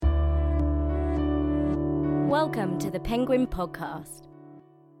Welcome to the Penguin Podcast.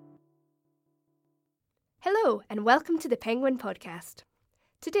 Hello, and welcome to the Penguin Podcast.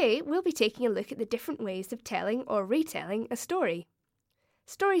 Today, we'll be taking a look at the different ways of telling or retelling a story.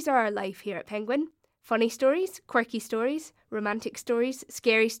 Stories are our life here at Penguin. Funny stories, quirky stories, romantic stories,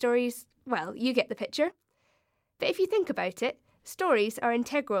 scary stories, well, you get the picture. But if you think about it, stories are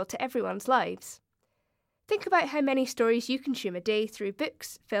integral to everyone's lives. Think about how many stories you consume a day through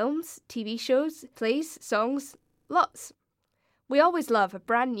books, films, TV shows, plays, songs, lots. We always love a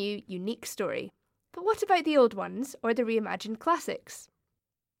brand new, unique story. But what about the old ones or the reimagined classics?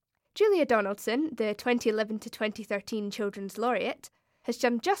 Julia Donaldson, the 2011 to 2013 Children's Laureate, has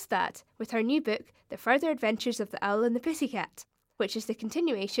done just that with her new book, The Further Adventures of the Owl and the Pussycat, which is the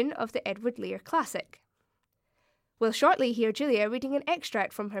continuation of the Edward Lear classic. We'll shortly hear Julia reading an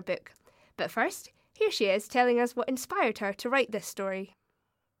extract from her book, but first, here she is telling us what inspired her to write this story.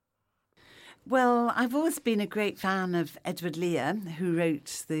 Well, I've always been a great fan of Edward Lear, who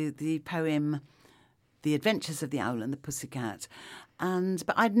wrote the poem The Adventures of the Owl and the Pussycat.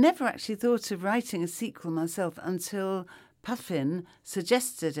 But I'd never actually thought of writing a sequel myself until Puffin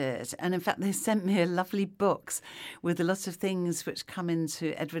suggested it. And in fact, they sent me a lovely box with a lot of things which come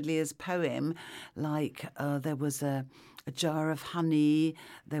into Edward Lear's poem, like there was a jar of honey,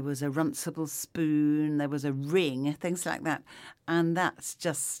 there was a runcible spoon, there was a ring, things like that. And that's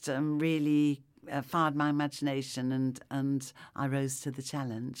just really fired my imagination and I rose to the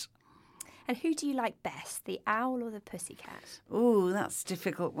challenge. And who do you like best, the owl or the pussycat? Oh, that's a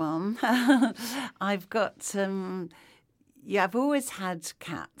difficult one. I've got... I've always had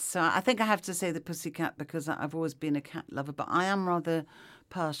cats, so I think I have to say the pussycat because I've always been a cat lover, but I am rather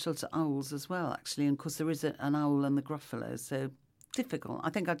partial to owls as well, actually, and of course there is an owl and the gruffalo, so difficult. I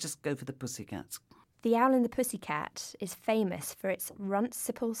think I'd just go for the pussycat. The Owl and the Pussycat is famous for its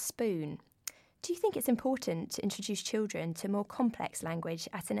runcible spoon. Do you think it's important to introduce children to more complex language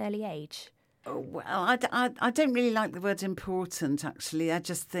at an early age? Oh, well, I don't really like the word important, actually. I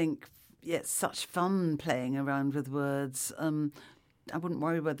just think it's such fun playing around with words. I wouldn't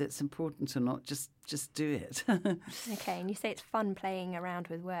worry whether it's important or not. Just do it. Okay, and you say it's fun playing around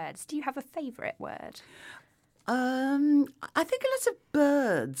with words. Do you have a favourite word? I think a lot of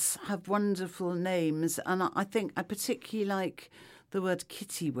birds have wonderful names, and I think I particularly like the word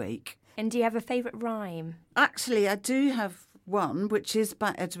kittiwake. And do you have a favourite rhyme? Actually, I do have one, which is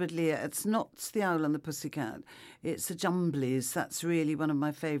by Edward Lear. It's not The Owl and the Pussycat. It's The Jumblies. That's really one of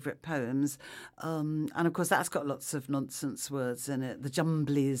my favourite poems. And, of course, that's got lots of nonsense words in it. The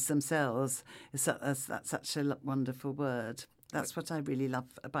Jumblies themselves, that's such a wonderful word. That's what I really love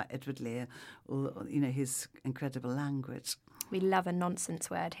about Edward Lear, his incredible language. We love a nonsense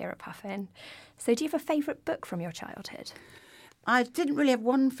word here at Puffin. So do you have a favourite book from your childhood? I didn't really have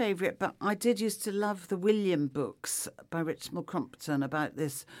one favourite, but I did used to love the William books by Richard Crompton about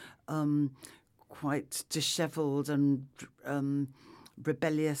this quite dishevelled and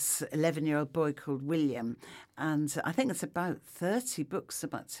rebellious 11-year-old boy called William. And I think it's about 30 books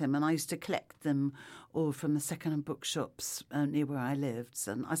about him. And I used to collect them all from the second-hand bookshops near where I lived.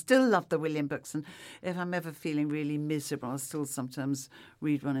 And I still love the William books. And if I'm ever feeling really miserable, I'll still sometimes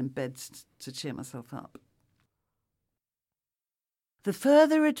read one in bed to cheer myself up. The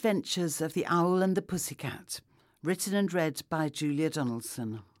Further Adventures of the Owl and the Pussycat, written and read by Julia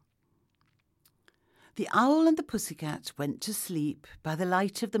Donaldson. The owl and the pussycat went to sleep by the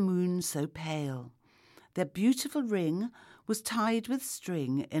light of the moon so pale. Their beautiful ring was tied with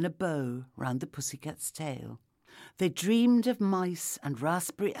string in a bow round the pussycat's tail. They dreamed of mice and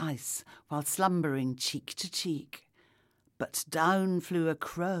raspberry ice while slumbering cheek to cheek. But down flew a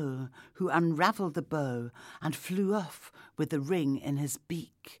crow who unravelled the bow and flew off with the ring in his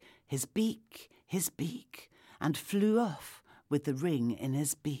beak, his beak, his beak, and flew off with the ring in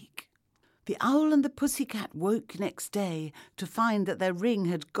his beak. The owl and the pussycat woke next day to find that their ring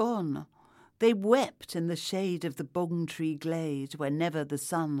had gone. They wept in the shade of the bong tree glade where never the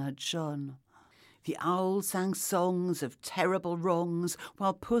sun had shone. The owl sang songs of terrible wrongs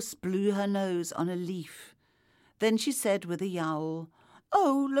while puss blew her nose on a leaf. Then she said with a yowl,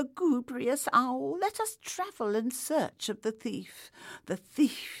 "Oh, lugubrious owl, let us travel in search of the thief. The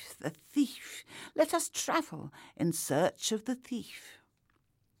thief, the thief, let us travel in search of the thief."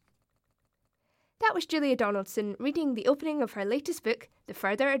 That was Julia Donaldson reading the opening of her latest book, The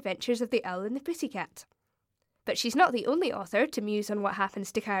Further Adventures of the Owl and the Pussycat. But she's not the only author to muse on what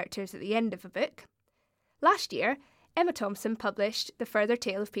happens to characters at the end of a book. Last year, Emma Thompson published The Further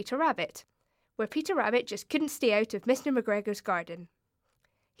Tale of Peter Rabbit, where Peter Rabbit just couldn't stay out of Mr. McGregor's garden.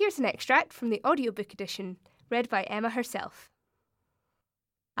 Here's an extract from the audiobook edition, read by Emma herself.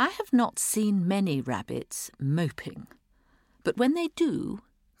 I have not seen many rabbits moping, but when they do,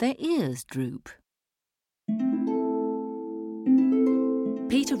 their ears droop.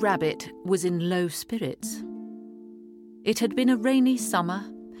 Peter Rabbit was in low spirits. It had been a rainy summer,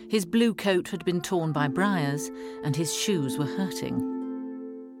 his blue coat had been torn by briars, and his shoes were hurting.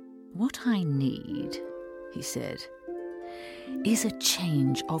 "What I need," he said, "is a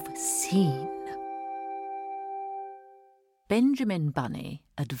change of scene." Benjamin Bunny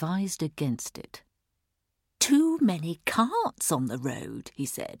advised against it. "Too many carts on the road," he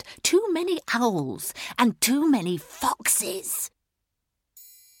said, "too many owls and too many foxes."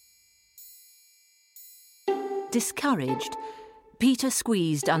 Discouraged, Peter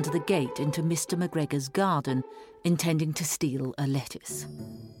squeezed under the gate into Mr. McGregor's garden, intending to steal a lettuce.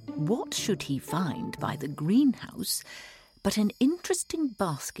 What should he find by the greenhouse but an interesting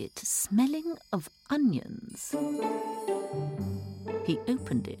basket smelling of onions? He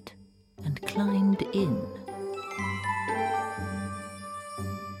opened it and climbed in.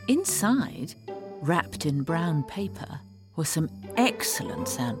 Inside, wrapped in brown paper, were some excellent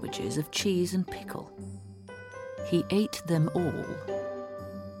sandwiches of cheese and pickle. He ate them all.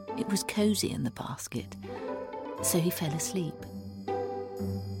 It was cosy in the basket, so he fell asleep.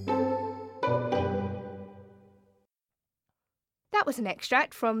 That was an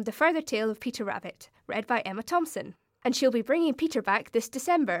extract from The Further Tale of Peter Rabbit, read by Emma Thompson. And she'll be bringing Peter back this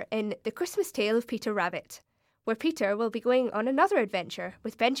December in The Christmas Tale of Peter Rabbit, where Peter will be going on another adventure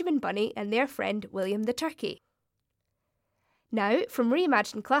with Benjamin Bunny and their friend William the Turkey. Now, from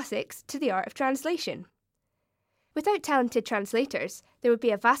reimagined classics to the art of translation. Without talented translators, there would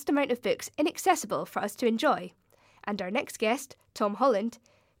be a vast amount of books inaccessible for us to enjoy. And our next guest, Tom Holland,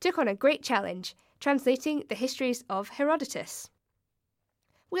 took on a great challenge, translating the Histories of Herodotus.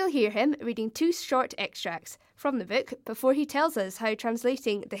 We'll hear him reading 2 short extracts from the book before he tells us how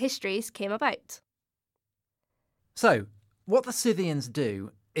translating the histories came about. So, what the Scythians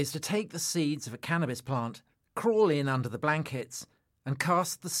do is to take the seeds of a cannabis plant, crawl in under the blankets, and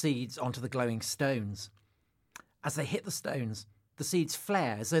cast the seeds onto the glowing stones. As they hit the stones, the seeds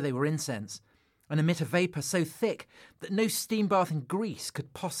flare as though they were incense, and emit a vapour so thick that no steam bath in Greece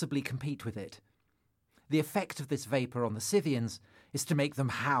could possibly compete with it. The effect of this vapour on the Scythians is to make them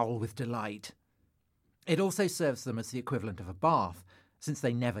howl with delight. It also serves them as the equivalent of a bath, since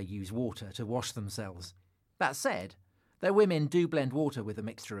they never use water to wash themselves. That said, their women do blend water with a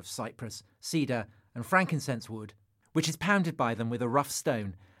mixture of cypress, cedar, and frankincense wood, which is pounded by them with a rough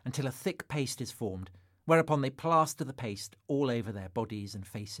stone until a thick paste is formed, whereupon they plaster the paste all over their bodies and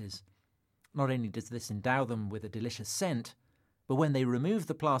faces. Not only does this endow them with a delicious scent, but when they remove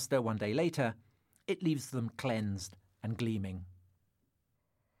the plaster one day later, it leaves them cleansed and gleaming.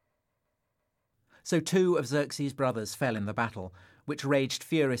 So 2 of Xerxes' brothers fell in the battle, which raged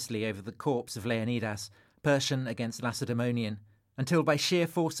furiously over the corpse of Leonidas, Persian against Lacedaemonian, until by sheer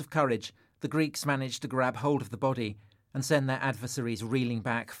force of courage the Greeks managed to grab hold of the body and send their adversaries reeling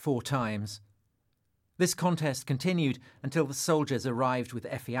back 4 times. This contest continued until the soldiers arrived with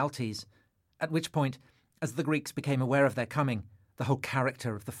Ephialtes, at which point, as the Greeks became aware of their coming, the whole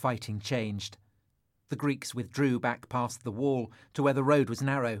character of the fighting changed. The Greeks withdrew back past the wall to where the road was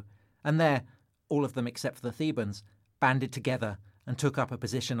narrow, and there, all of them except for the Thebans, banded together and took up a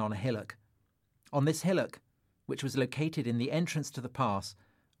position on a hillock. On this hillock, which was located in the entrance to the pass,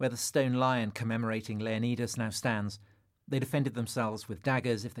 where the stone lion commemorating Leonidas now stands, they defended themselves with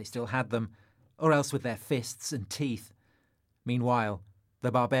daggers if they still had them, or else with their fists and teeth. Meanwhile,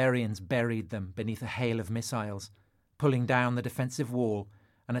 the barbarians buried them beneath a hail of missiles, pulling down the defensive wall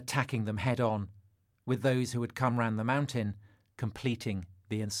and attacking them head-on, with those who had come round the mountain completing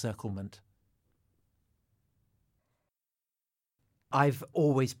the encirclement. I've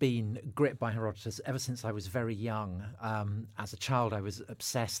always been gripped by Herodotus ever since I was very young. As a child, I was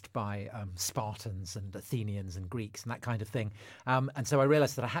obsessed by Spartans and Athenians and Greeks and that kind of thing. And so I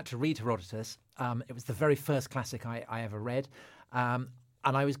realised that I had to read Herodotus. It was the very first classic I ever read. And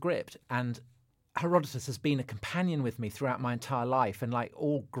I was gripped. And Herodotus has been a companion with me throughout my entire life. And like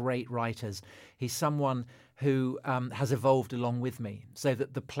all great writers, he's someone who has evolved along with me, so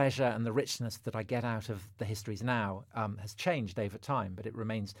that the pleasure and the richness that I get out of the histories now has changed over time, but it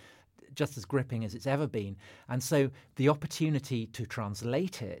remains just as gripping as it's ever been. And so the opportunity to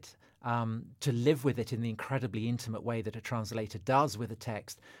translate it, to live with it in the incredibly intimate way that a translator does with a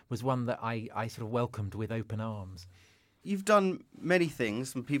text, was one that I sort of welcomed with open arms. You've done many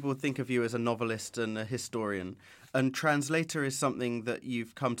things, and people would think of you as a novelist and a historian, and translator is something that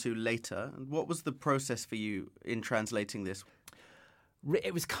you've come to later. And what was the process for you in translating this?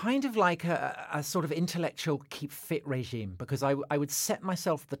 it was kind of like a sort of intellectual keep fit regime, because I would set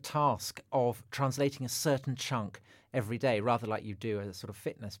myself the task of translating a certain chunk every day, rather like you do a sort of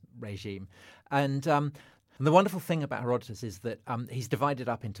fitness regime. And the wonderful thing about Herodotus is that he's divided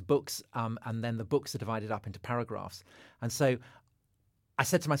up into books, and then the books are divided up into paragraphs. And so I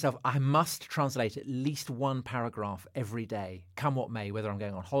said to myself, I must translate at least one paragraph every day, come what may, whether I'm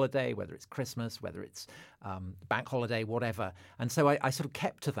going on holiday, whether it's Christmas, whether it's bank holiday, whatever. And so I sort of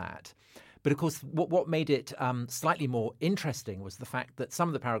kept to that. But of course, what made it slightly more interesting was the fact that some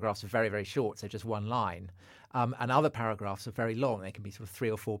of the paragraphs are very, very short, so just one line, and other paragraphs are very long. They can be sort of 3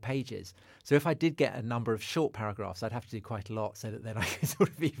 or 4 pages. So if I did get a number of short paragraphs, I'd have to do quite a lot so that then I could sort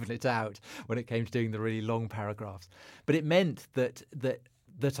of even it out when it came to doing the really long paragraphs. But it meant that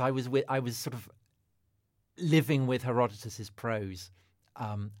I was sort of living with Herodotus's prose,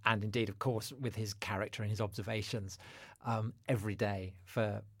 and indeed, of course, with his character and his observations every day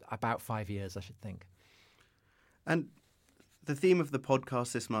for about 5 years, I should think. And the theme of the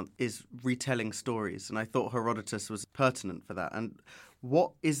podcast this month is retelling stories, and I thought Herodotus was pertinent for that. And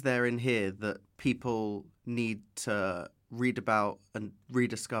what is there in here that people need to read about and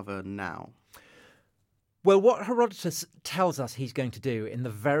rediscover now? Well, what Herodotus tells us he's going to do in the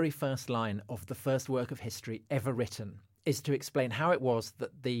very first line of the first work of history ever written is to explain how it was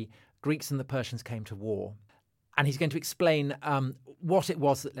that the Greeks and the Persians came to war. And he's going to explain what it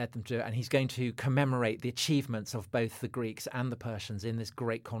was that led them to it, and he's going to commemorate the achievements of both the Greeks and the Persians in this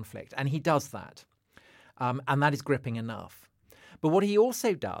great conflict. And he does that, and that is gripping enough. But what he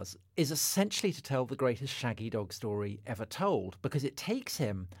also does is essentially to tell the greatest shaggy dog story ever told, because it takes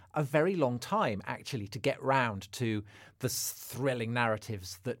him a very long time, actually, to get round to the thrilling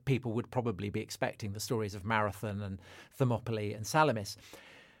narratives that people would probably be expecting, the stories of Marathon and Thermopylae and Salamis.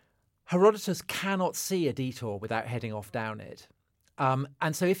 Herodotus cannot see a detour without heading off down it.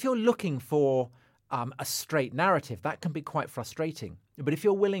 And so if you're looking for a straight narrative, that can be quite frustrating. But if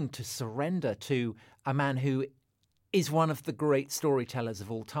you're willing to surrender to a man who is one of the great storytellers of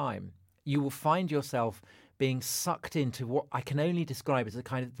all time, you will find yourself being sucked into what I can only describe as a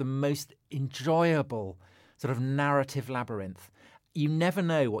kind of the most enjoyable sort of narrative labyrinth. You never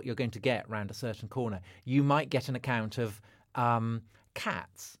know what you're going to get round a certain corner. You might get an account of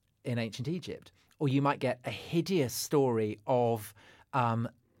cats in ancient Egypt, or you might get a hideous story of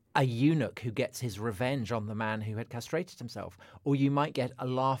a eunuch who gets his revenge on the man who had castrated himself, or you might get a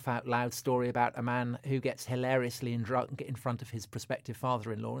laugh-out-loud story about a man who gets hilariously drunk in front of his prospective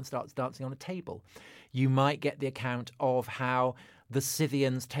father-in-law and starts dancing on a table. You might get the account of how the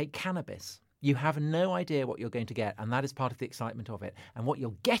Scythians take cannabis. You have no idea what you're going to get, and that is part of the excitement of it. And what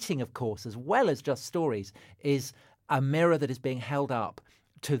you're getting, of course, as well as just stories, is a mirror that is being held up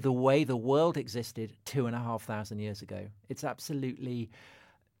to the way the world existed 2,500 years ago. It's absolutely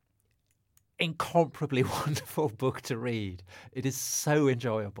incomparably wonderful book to read. It is so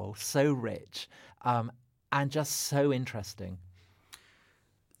enjoyable, so rich, and just so interesting.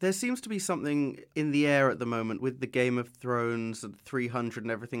 There seems to be something in the air at the moment with the Game of Thrones and 300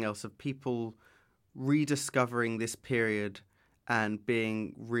 and everything else of people rediscovering this period and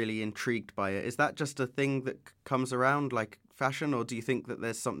being really intrigued by it. Is that just a thing that comes around like fashion, or do you think that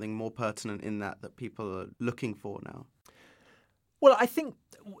there's something more pertinent in that people are looking for now? Well, I think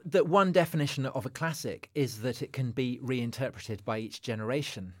that one definition of a classic is that it can be reinterpreted by each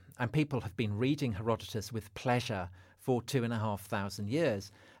generation. And people have been reading Herodotus with pleasure for 2,500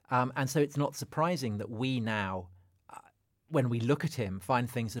 years. And so it's not surprising that we now, when we look at him, find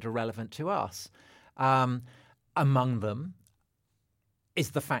things that are relevant to us. Among them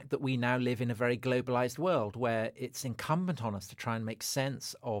is the fact that we now live in a very globalized world where it's incumbent on us to try and make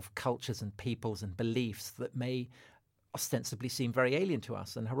sense of cultures and peoples and beliefs that may ostensibly seem very alien to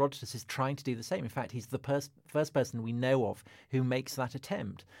us. And Herodotus is trying to do the same. In fact, he's the first person we know of who makes that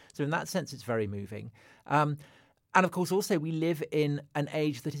attempt. So in that sense, it's very moving. And of course, also, we live in an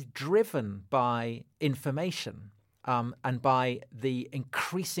age that is driven by information and by the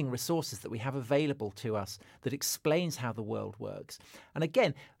increasing resources that we have available to us that explains how the world works. And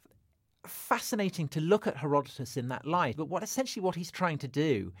again, fascinating to look at Herodotus in that light. But what he's trying to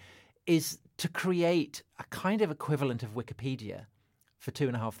do is to create a kind of equivalent of Wikipedia for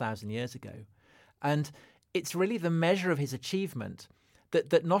 2,500 years ago. And it's really the measure of his achievement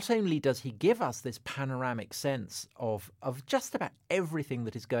that not only does he give us this panoramic sense of just about everything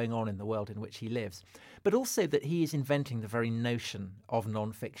that is going on in the world in which he lives, but also that he is inventing the very notion of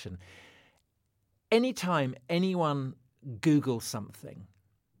non-fiction. Anytime anyone Googles something,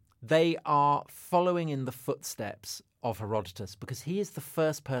 they are following in the footsteps of Herodotus, because he is the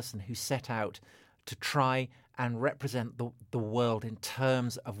first person who set out to try and represent the world in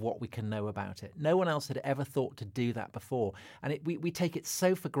terms of what we can know about it. No one else had ever thought to do that before. And we take it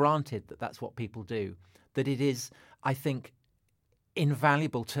so for granted that that's what people do, that it is, I think,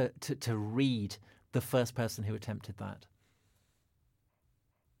 invaluable to read the first person who attempted that.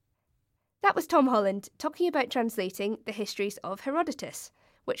 That was Tom Holland talking about translating the Histories of Herodotus,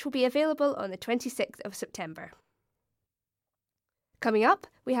 which will be available on the 26th of September. Coming up,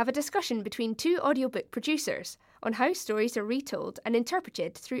 we have a discussion between two audiobook producers on how stories are retold and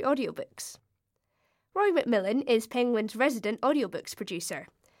interpreted through audiobooks. Roy McMillan is Penguin's resident audiobooks producer,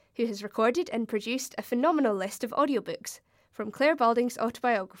 who has recorded and produced a phenomenal list of audiobooks, from Claire Balding's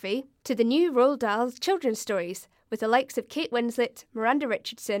autobiography to the new Roald Dahl's children's stories, with the likes of Kate Winslet, Miranda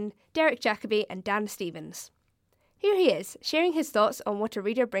Richardson, Derek Jacobi and Dan Stevens. Here he is, sharing his thoughts on what a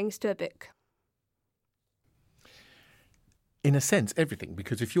reader brings to a book. In a sense, everything,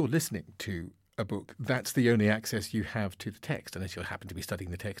 because if you're listening to a book, that's the only access you have to the text, unless you happen to be studying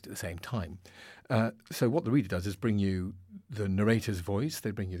the text at the same time. So what the reader does is bring you the narrator's voice,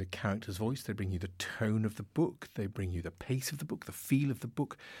 they bring you the character's voice, they bring you the tone of the book, they bring you the pace of the book, the feel of the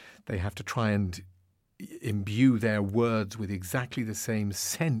book. They have to try and imbue their words with exactly the same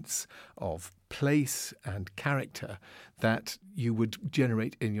sense of place and character that you would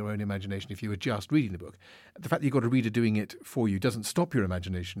generate in your own imagination if you were just reading the book. The fact that you've got a reader doing it for you doesn't stop your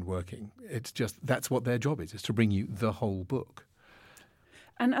imagination working. It's just that's what their job is to bring you the whole book.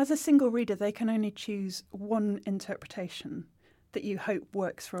 And as a single reader, they can only choose one interpretation that you hope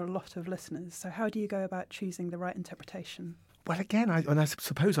works for a lot of listeners. So how do you go about choosing the right interpretation? Well, again, I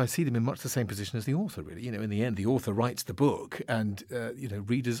suppose I see them in much the same position as the author, really. In the end, the author writes the book and,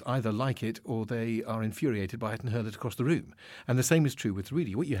 readers either like it or they are infuriated by it and hurl it across the room. And the same is true with the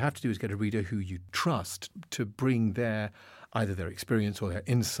reader. What you have to do is get a reader who you trust to bring either their experience or their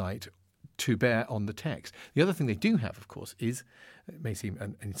insight to bear on the text. The other thing they do have, of course, is, it may seem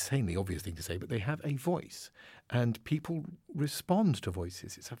an insanely obvious thing to say, but they have a voice. And people respond to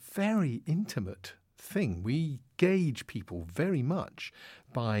voices. It's a very intimate thing. We gauge people very much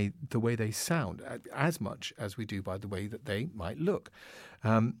by the way they sound, as much as we do by the way that they might look.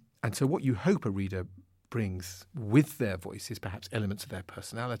 And so what you hope a reader brings with their voice is perhaps elements of their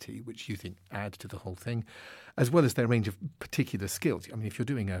personality, which you think add to the whole thing, as well as their range of particular skills. I mean, if you're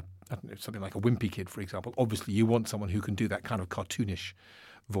doing something like a Wimpy Kid, for example, obviously you want someone who can do that kind of cartoonish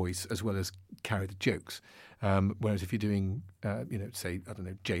voice as well as carry the jokes. Whereas if you're doing,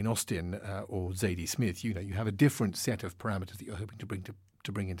 Jane Austen or Zadie Smith, you have a different set of parameters that you're hoping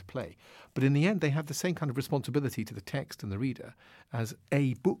to bring into play. But in the end, they have the same kind of responsibility to the text and the reader as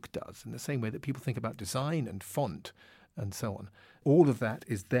a book does, in the same way that people think about design and font and so on. All of that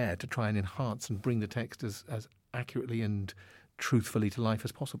is there to try and enhance and bring the text as accurately and truthfully to life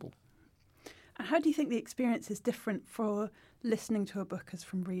as possible. And how do you think the experience is different for listening to a book as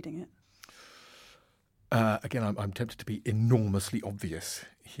from reading it? Again, I'm tempted to be enormously obvious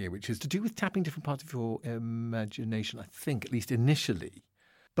here, which is to do with tapping different parts of your imagination, I think, at least initially.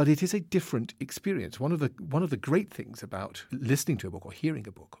 But it is a different experience. One of the great things about listening to a book or hearing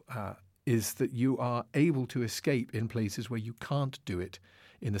a book is that you are able to escape in places where you can't do it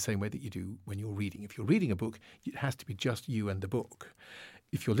in the same way that you do when you're reading. If you're reading a book, it has to be just you and the book.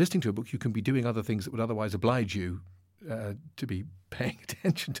 If you're listening to a book, you can be doing other things that would otherwise oblige you to be paying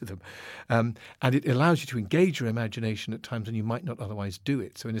attention to them. And it allows you to engage your imagination at times when you might not otherwise do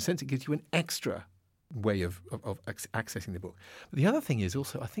it. So in a sense, it gives you an extra way of accessing the book. But the other thing is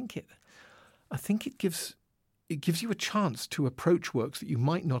also, I think it gives you a chance to approach works that you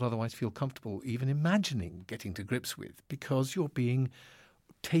might not otherwise feel comfortable even imagining getting to grips with, because you're being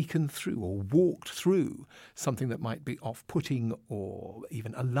taken through or walked through something that might be off-putting or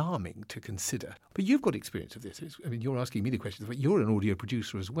even alarming to consider. But you've got experience of this. You're asking me the questions, but you're an audio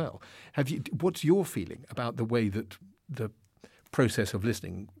producer as well. What's your feeling about the way that the process of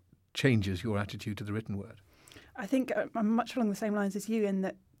listening changes your attitude to the written word? I think I'm much along the same lines as you, in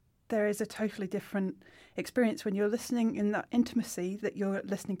that there is a totally different experience when you're listening in that intimacy, that you're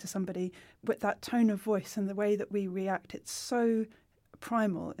listening to somebody with that tone of voice and the way that we react. It's so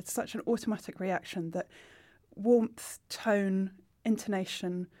primal. It's such an automatic reaction that warmth, tone,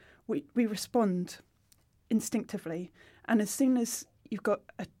 intonation, we respond instinctively. And as soon as you've got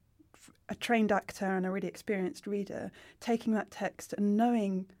a trained actor and a really experienced reader taking that text and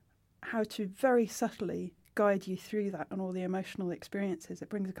knowing how to very subtly guide you through that and all the emotional experiences, it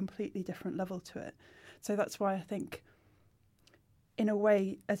brings a completely different level to it. So that's why I think, in a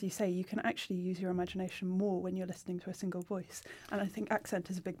way, as you say, you can actually use your imagination more when you're listening to a single voice. And I think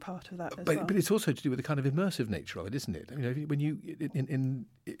accent is a big part of that as well. But it's also to do with the kind of immersive nature of it, isn't it? When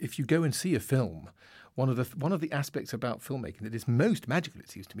if you go and see a film one of the aspects about filmmaking that is most magical, it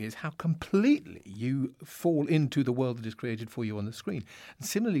seems to me, is how completely you fall into the world that is created for you on the screen. And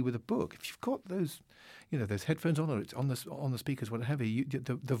similarly with a book, if you've got those headphones on, or it's on the speakers, whatever,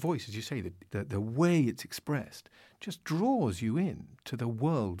 the voice, as you say, the way it's expressed, just draws you in to the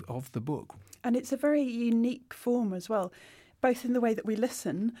world of the book. And it's a very unique form as well, both in the way that we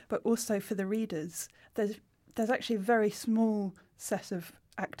listen, but also for the readers. There's actually a very small set of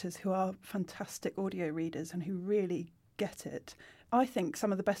actors who are fantastic audio readers and who really get it. I think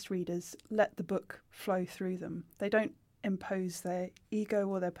some of the best readers let the book flow through them. They don't impose their ego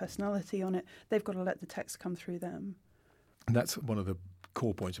or their personality on it. They've got to let the text come through them. And that's one of the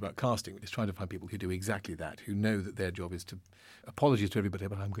core points about casting, is trying to find people who do exactly that, who know that their job is to, apologies to everybody,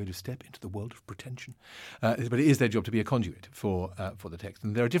 but I'm going to step into the world of pretension. But it is their job to be a conduit for the text.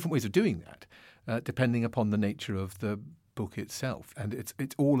 And there are different ways of doing that, depending upon the nature of the book itself. And it's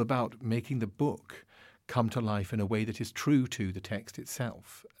all about making the book come to life in a way that is true to the text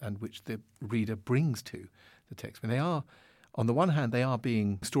itself and which the reader brings to the text. When they are, on the one hand, they are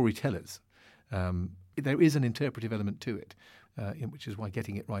being storytellers. There is an interpretive element to it, which is why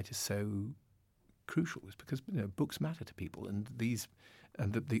getting it right is so crucial. It's because books matter to people, and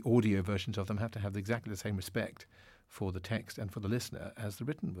the audio versions of them have to have exactly the same respect for the text and for the listener as the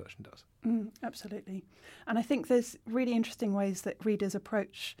written version does. Absolutely. And I think there's really interesting ways that readers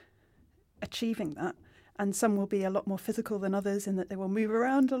approach achieving that. And some will be a lot more physical than others in that they will move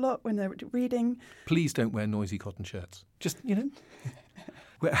around a lot when they're reading. Please don't wear noisy cotton shirts. Just,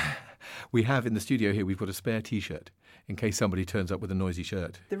 we have in the studio here, we've got a spare T-shirt in case somebody turns up with a noisy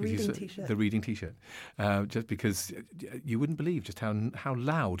shirt. The reading T-shirt. The reading T-shirt. Just because you wouldn't believe just how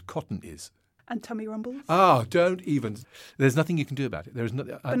loud cotton is. And tummy rumbles. Oh, don't even. There's nothing you can do about it. There's no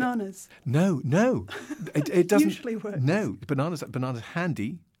bananas. No. It doesn't usually work. No, bananas are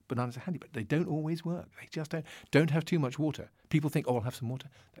handy. Bananas are handy, but they don't always work. They just don't. Don't have too much water. People think, I'll have some water.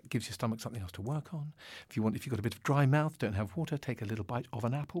 That gives your stomach something else to work on. If you've got a bit of dry mouth, don't have water, take a little bite of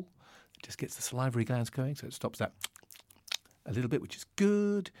an apple. It just gets the salivary glands going, so it stops that a little bit, which is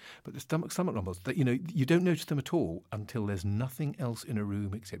good. But the stomach rumbles, that you don't notice them at all until there's nothing else in a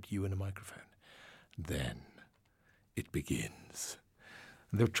room except you and a microphone. Then it begins.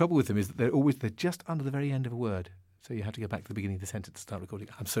 And the trouble with them is that they're just under the very end of a word. So you have to go back to the beginning of the sentence to start recording.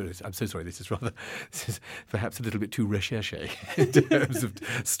 I'm so sorry. This is perhaps a little bit too recherché in terms of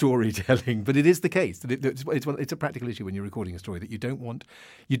storytelling, but it is the case. It's a practical issue when you're recording a story that you don't want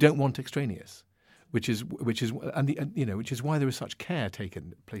extraneous, which is why there is such care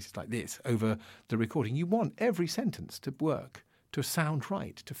taken places like this over the recording. You want every sentence to work, to sound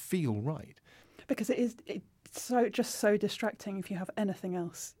right, to feel right, because it's so distracting if you have anything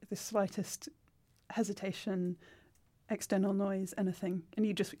else, the slightest hesitation, external noise, anything, and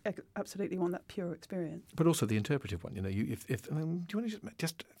you just absolutely want that pure experience. But also the interpretive one. Do you want to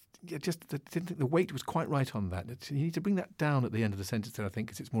didn't think the weight was quite right on that. You need to bring that down at the end of the sentence, I think,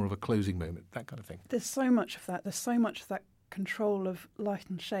 because it's more of a closing moment, that kind of thing. There's so much of that. There's so much of that control of light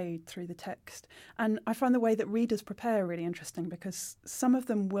and shade through the text, and I find the way that readers prepare really interesting, because some of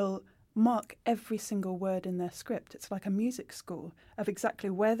them will mark every single word in their script. It's like a music score of exactly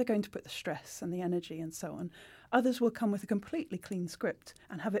where they're going to put the stress and the energy and so on. Others will come with a completely clean script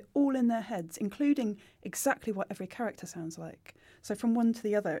and have it all in their heads, including exactly what every character sounds like. So from one to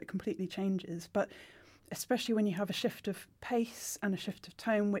the other, it completely changes. But especially when you have a shift of pace and a shift of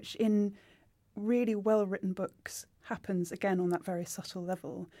tone, which in really well-written books happens again on that very subtle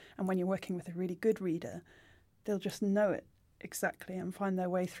level. And when you're working with a really good reader, they'll just know it exactly and find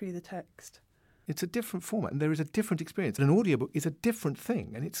their way through the text. It's a different format, and there is a different experience. And an audiobook is a different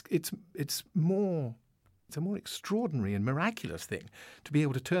thing, and it's a more extraordinary and miraculous thing to be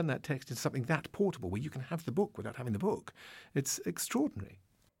able to turn that text into something that portable, where you can have the book without having the book. It's extraordinary.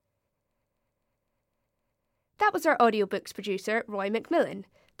 That was our audiobooks producer, Roy McMillan,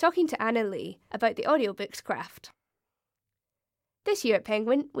 talking to Anna Lee about the audiobooks craft. This year at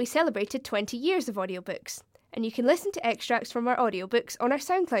Penguin, we celebrated 20 years of audiobooks, and you can listen to extracts from our audiobooks on our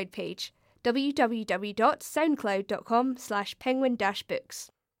SoundCloud page,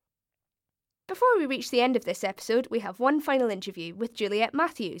 www.soundcloud.com/penguin-books. Before we reach the end of this episode, we have one final interview with Juliet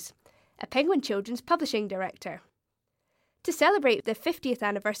Matthews, a Penguin Children's publishing director. To celebrate the 50th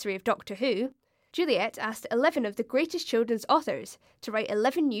anniversary of Doctor Who, Juliet asked 11 of the greatest children's authors to write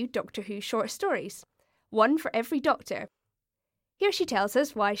 11 new Doctor Who short stories, one for every Doctor. Here she tells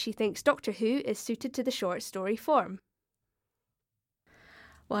us why she thinks Doctor Who is suited to the short story form.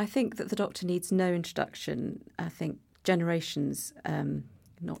 Well, I think that the Doctor needs no introduction. I think generations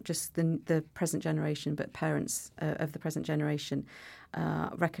not just the present generation, but parents of the present generation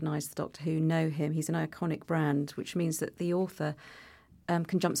recognise the Doctor Who, know him. He's an iconic brand, which means that the author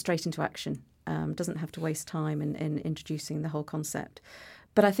can jump straight into action, doesn't have to waste time in introducing the whole concept.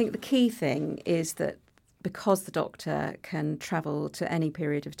 But I think the key thing is that because the Doctor can travel to any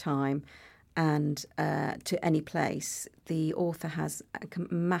period of time and to any place, the author has a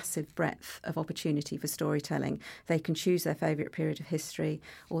massive breadth of opportunity for storytelling. They can choose their favourite period of history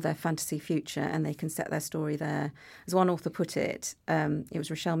or their fantasy future, and they can set their story there. As one author put it was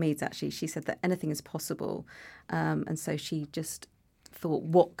Rochelle Meads actually, she said that anything is possible, and so she just thought,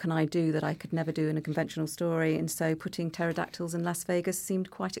 what can I do that I could never do in a conventional story? And so putting pterodactyls in Las Vegas seemed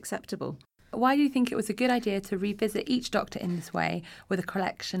quite acceptable. Why do you think it was a good idea to revisit each Doctor in this way with a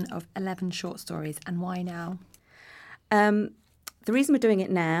collection of 11 short stories, and why now? The reason we're doing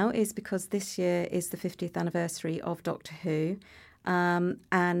it now is because this year is the 50th anniversary of Doctor Who,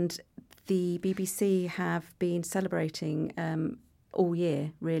 and the BBC have been celebrating all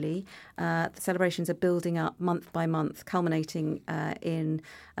year, really. The celebrations are building up month by month, culminating in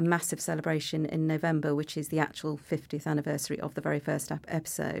a massive celebration in November, which is the actual 50th anniversary of the very first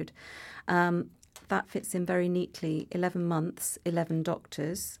episode. That fits in very neatly, 11 months, 11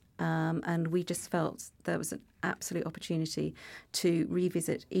 Doctors, and we just felt there was an absolute opportunity to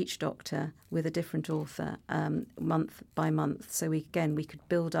revisit each Doctor with a different author month by month. So we could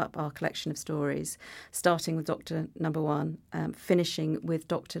build up our collection of stories, starting with Doctor number 1, finishing with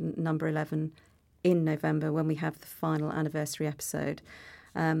Doctor number 11 in November when we have the final anniversary episode.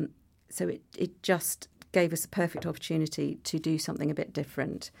 So it just gave us a perfect opportunity to do something a bit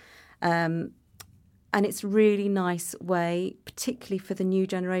different. And it's a really nice way, particularly for the new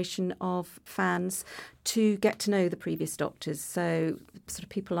generation of fans, to get to know the previous Doctors. So sort of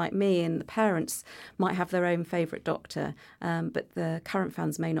people like me and the parents might have their own favourite Doctor, but the current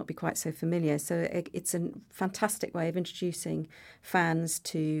fans may not be quite so familiar. So it's a fantastic way of introducing fans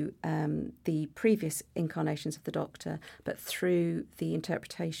to the previous incarnations of the Doctor, but through the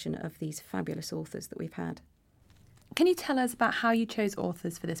interpretation of these fabulous authors that we've had. Can you tell us about how you chose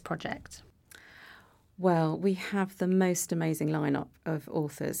authors for this project? Well, we have the most amazing lineup of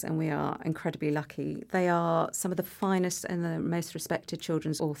authors, and we are incredibly lucky. They are some of the finest and the most respected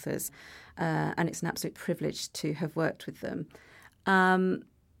children's authors, and it's an absolute privilege to have worked with them.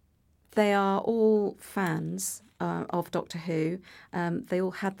 They are all fans of Doctor Who. They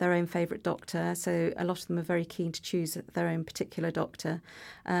all had their own favourite Doctor, so a lot of them are very keen to choose their own particular Doctor.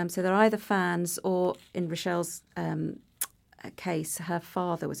 So they're either fans or, in Rochelle's case, her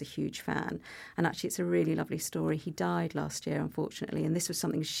father was a huge fan, and actually it's a really lovely story. He died last year, unfortunately, and this was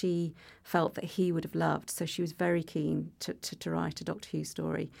something she felt that he would have loved, so she was very keen to write a Doctor Who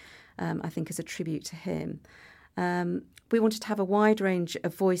story, I think as a tribute to him. We wanted to have a wide range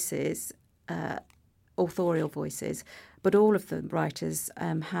of voices, authorial voices, but all of the writers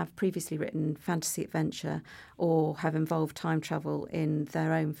have previously written fantasy adventure or have involved time travel in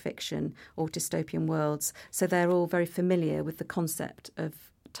their own fiction or dystopian worlds. So they're all very familiar with the concept of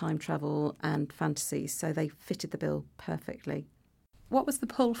time travel and fantasy, so they fitted the bill perfectly. What was the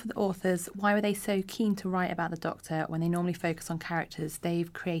pull for the authors? Why were they so keen to write about the Doctor when they normally focus on characters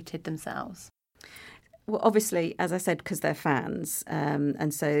they've created themselves? Well, obviously, as I said, because they're fans,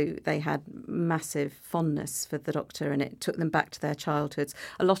 and so they had massive fondness for the Doctor, and it took them back to their childhoods.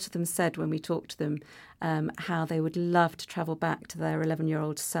 A lot of them said when we talked to them how they would love to travel back to their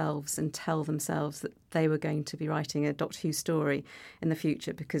 11-year-old selves and tell themselves that they were going to be writing a Doctor Who story in the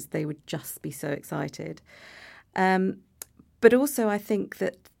future, because they would just be so excited. But also I think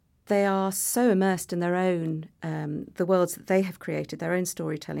that they are so immersed in their own, the worlds that they have created, their own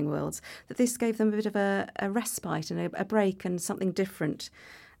storytelling worlds, that this gave them a bit of a respite and a break and something different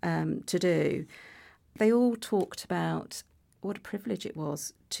to do. They all talked about what a privilege it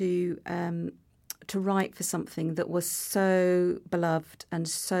was to write for something that was so beloved and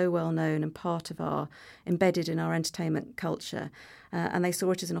so well known and embedded in our entertainment culture, and they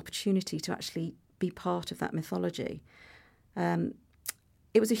saw it as an opportunity to actually be part of that mythology.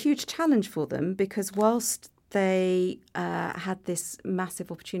 It was a huge challenge for them, because whilst they had this massive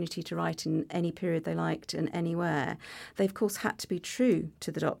opportunity to write in any period they liked and anywhere, they of course had to be true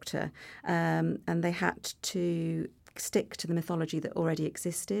to the Doctor, and they had to stick to the mythology that already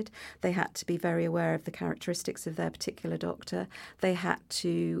existed. They had to be very aware of the characteristics of their particular Doctor. They had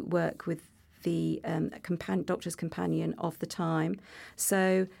to work with the Doctor's companion of the time.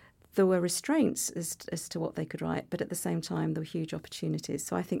 So there were restraints as to what they could write, but at the same time there were huge opportunities.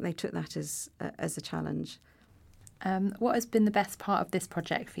 So I think they took that as a challenge. What has been the best part of this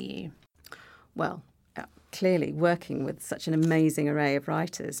project for you? Well, clearly working with such an amazing array of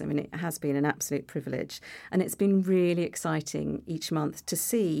writers. I mean, it has been an absolute privilege, and it's been really exciting each month to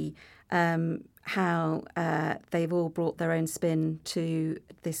see how they've all brought their own spin to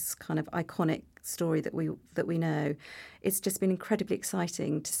this kind of iconic story that we know. It's just been incredibly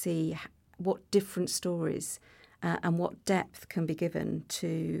exciting to see what different stories and what depth can be given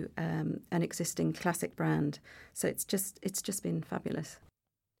to an existing classic brand. So it's just been fabulous.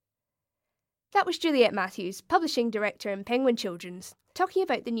 That was Juliet Matthews, Publishing Director in Penguin Children's, talking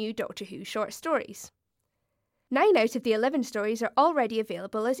about the new Doctor Who short stories. 9 out of the 11 stories are already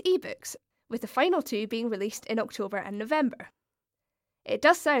available as ebooks, with the final 2 being released in October and November. It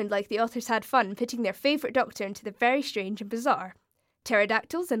does sound like the authors had fun putting their favourite Doctor into the very strange and bizarre.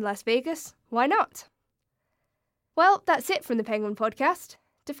 Pterodactyls in Las Vegas? Why not? Well, that's it from the Penguin Podcast.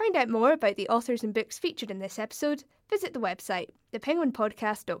 To find out more about the authors and books featured in this episode, visit the website,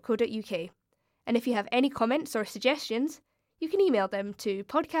 thepenguinpodcast.co.uk. And if you have any comments or suggestions, you can email them to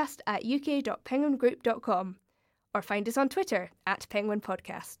podcast@uk.penguingroup.com or find us on Twitter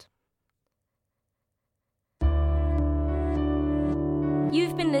 @penguinpodcast.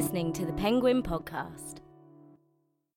 You've been listening to the Penguin Podcast.